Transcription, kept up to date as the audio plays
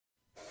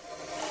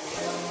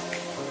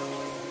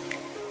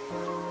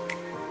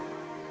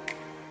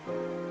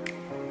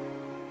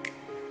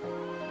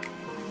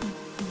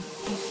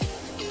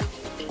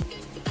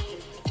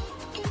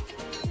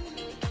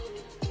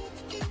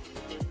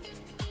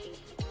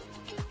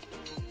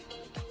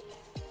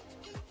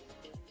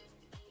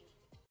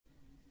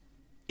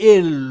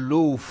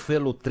Hello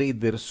fellow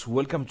traders,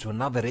 welcome to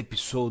another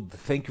episode.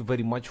 Thank you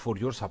very much for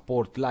your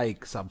support.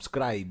 Like,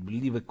 subscribe,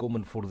 leave a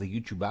comment for the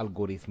YouTube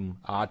algorithm.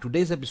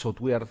 Today's episode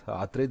we are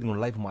trading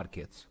on live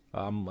markets.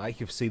 I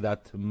have said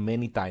that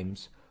many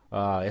times,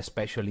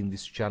 especially in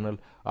this channel.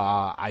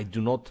 I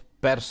do not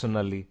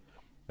personally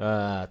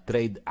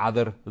trade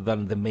other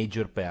than the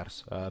major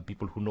pairs.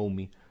 People who know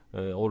me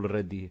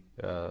already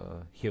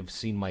have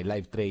seen my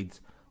live trades.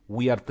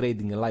 We are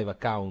trading a live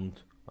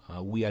account.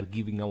 We are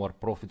giving our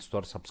profits to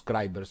our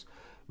subscribers.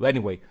 But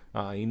anyway,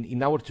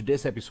 in our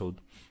today's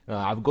episode,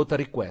 I've got a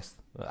request.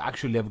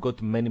 Actually, I've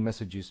got many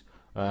messages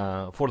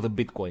for the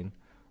Bitcoin.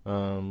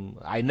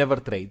 I never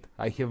trade.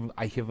 I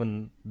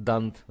haven't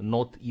done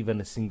not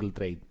even a single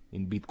trade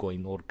in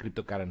Bitcoin or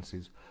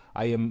cryptocurrencies.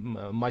 I am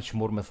much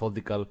more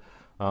methodical.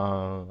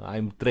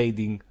 I'm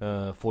trading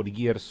for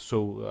years,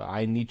 so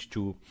I need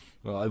to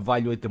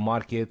evaluate the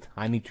market.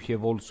 I need to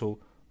have also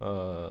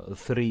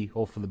three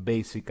of the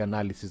basic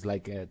analysis,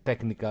 like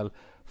technical,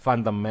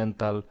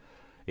 fundamental,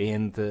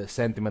 and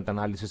sentiment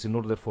analysis, in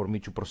order for me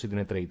to proceed in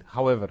a trade.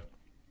 However,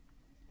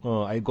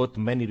 I got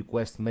many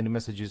requests, many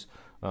messages.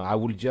 I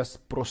will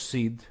just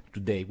proceed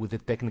today with the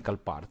technical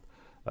part.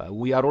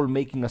 We are all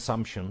making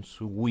assumptions.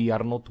 We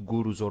are not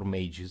gurus or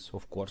mages,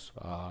 of course.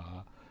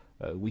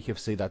 We have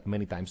said that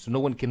many times.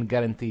 No one can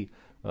guarantee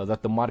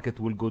that the market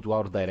will go to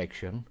our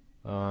direction.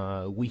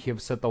 We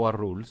have set our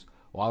rules,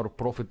 our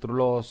profit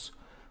loss,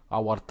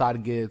 our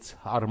targets,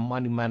 our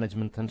money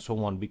management, and so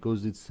on,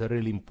 because it's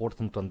really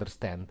important to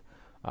understand.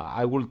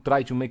 I will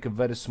try to make a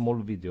very small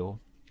video.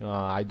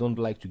 I don't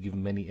like to give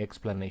many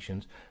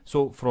explanations.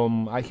 So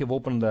I have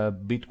opened the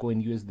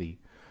Bitcoin USD.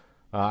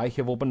 I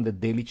have opened the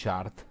daily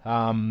chart.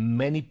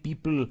 Many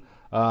people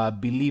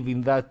believe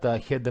in that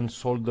head and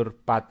shoulder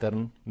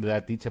pattern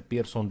that it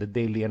appears on the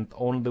daily and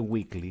on the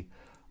weekly.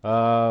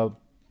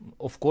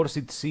 Of course,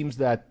 it seems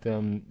that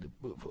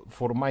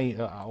for my,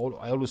 I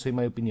always say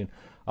my opinion,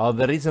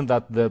 the reason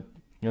that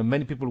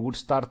many people would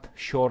start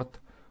short,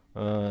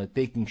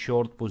 taking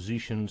short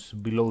positions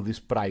below this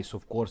price,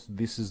 of course,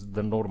 this is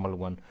the normal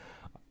one.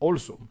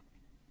 Also,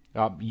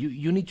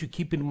 you need to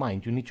keep in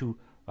mind, you need to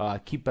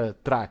keep a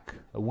track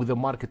with the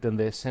market and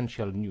the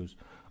essential news.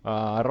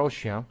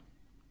 Russia,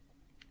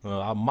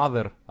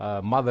 mother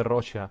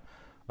Russia,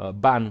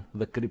 ban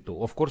the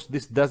crypto. Of course,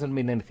 this doesn't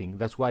mean anything.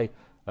 That's why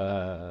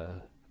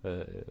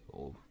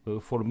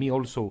for me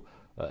also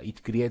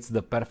it creates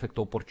the perfect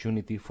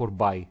opportunity for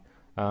buy.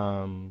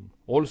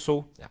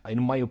 Also,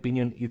 in my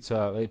opinion, it's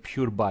a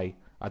pure buy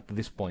at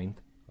this point.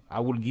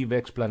 I will give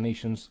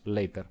explanations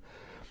later.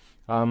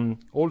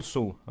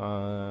 Also,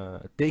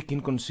 take in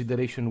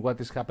consideration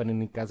what is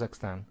happening in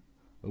Kazakhstan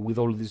with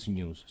all this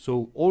news.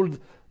 So all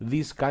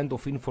this kind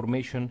of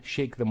information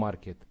shake the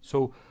market.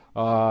 So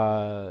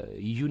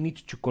you need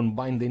to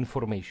combine the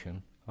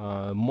information.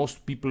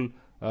 Most people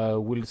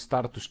will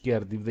start to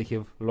scared if they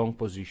have long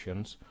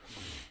positions.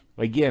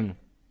 Again,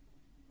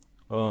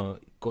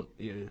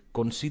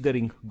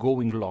 considering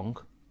going long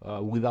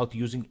without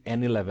using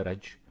any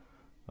leverage,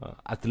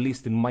 at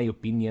least in my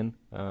opinion,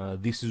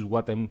 this is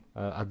what I'm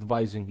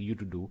advising you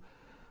to do.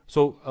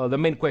 So the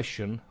main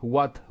question,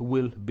 what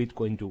will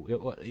Bitcoin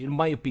do? In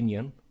my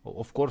opinion,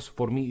 of course,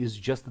 for me, is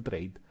just a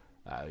trade.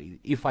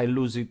 If I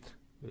lose it,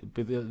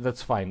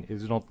 that's fine.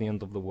 It's not the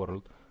end of the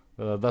world.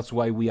 That's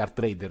why we are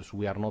traders.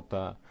 We are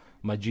not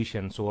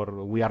magicians, or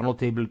we are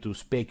not able to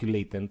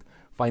speculate and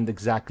find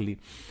exactly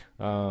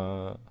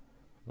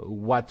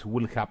what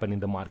will happen in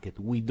the market.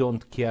 We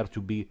don't care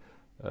to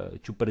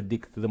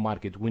predict the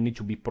market. We need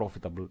to be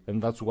profitable,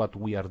 and that's what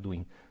we are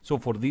doing. So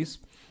for this,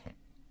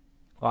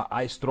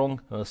 I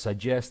strong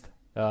suggest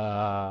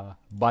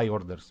buy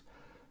orders.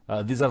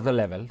 These are the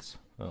levels.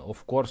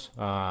 Of course,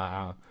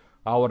 our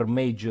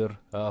major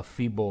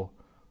FIBO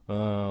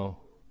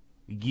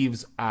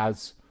gives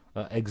us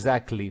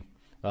exactly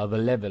the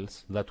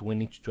levels that we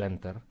need to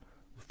enter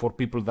for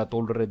people that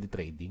already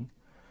trading.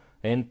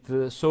 And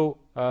so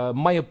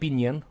my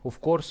opinion, of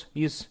course,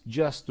 is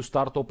just to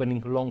start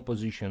opening long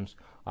positions.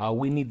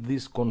 We need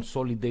this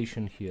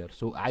consolidation here.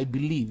 So I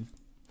believe,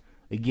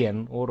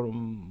 again, or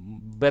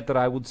better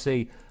I would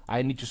say,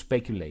 I need to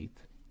speculate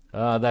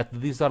that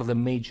these are the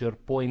major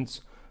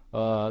points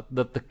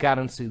that the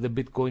currency, the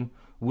Bitcoin,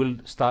 will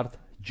start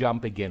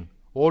jump again.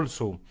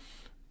 Also,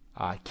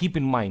 keep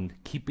in mind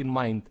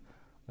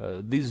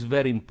this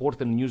very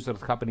important news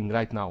that's happening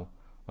right now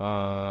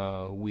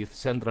with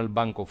Central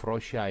Bank of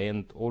Russia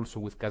and also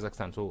with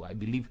Kazakhstan. So I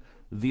believe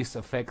this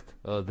affect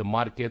the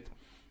market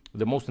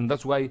the most, and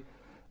that's why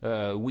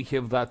we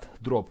have that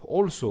drop.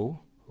 Also,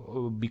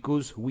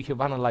 because we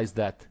have analyzed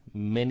that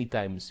many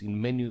times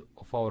in many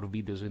of our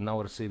videos in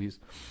our series,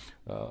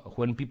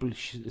 when people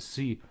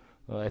see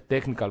a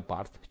technical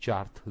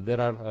chart, there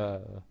are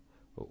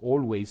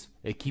always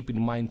keep in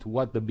mind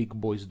what the big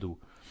boys do.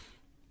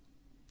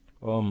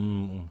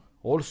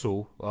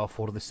 Also,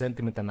 for the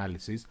sentiment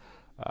analysis,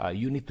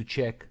 you need to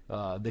check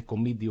the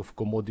committee of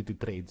commodity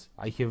trades.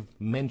 I have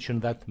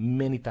mentioned that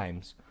many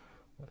times.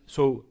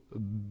 So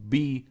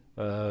be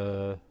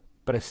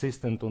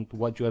persistent on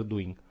what you are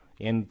doing.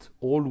 and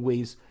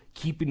always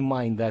keep in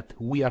mind that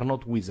we are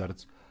not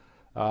wizards.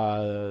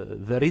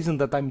 The reason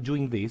that I'm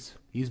doing this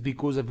is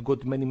because I've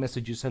got many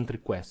messages and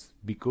requests,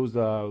 because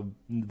the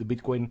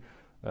Bitcoin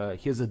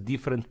has a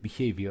different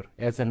behavior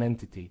as an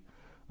entity.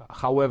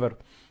 However,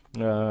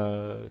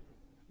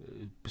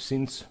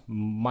 since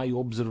my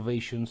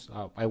observations,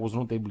 I was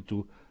not able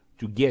to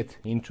get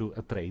into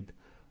a trade,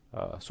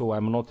 so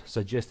I'm not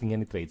suggesting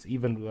any trades.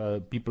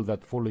 Even people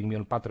that following me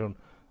on Patreon,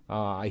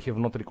 I have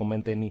not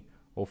recommended any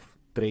of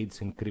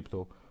trades in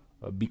crypto,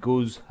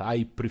 because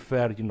I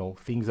prefer,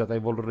 things that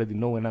I've already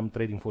know and I'm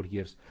trading for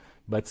years.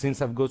 But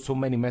since I've got so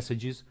many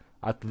messages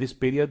at this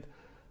period,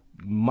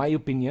 my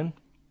opinion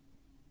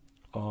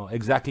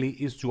exactly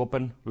is to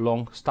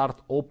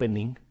start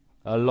opening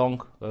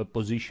long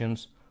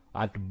positions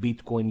at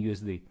Bitcoin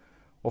USD.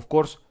 Of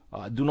course,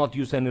 do not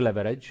use any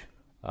leverage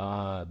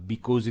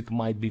because it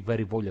might be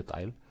very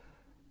volatile.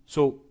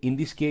 So in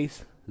this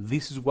case,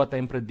 this is what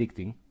I'm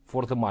predicting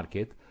for the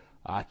market.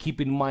 Keep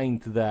in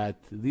mind that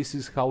this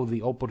is how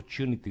the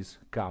opportunities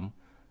come.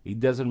 It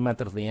doesn't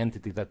matter the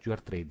entity that you are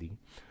trading.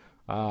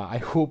 I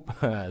hope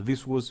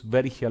this was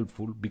very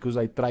helpful, because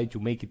I tried to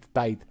make it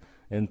tight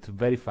and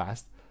very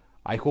fast.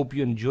 I hope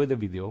you enjoyed the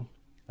video.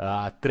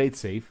 Trade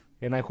safe,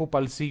 and I hope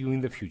I'll see you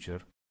in the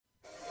future.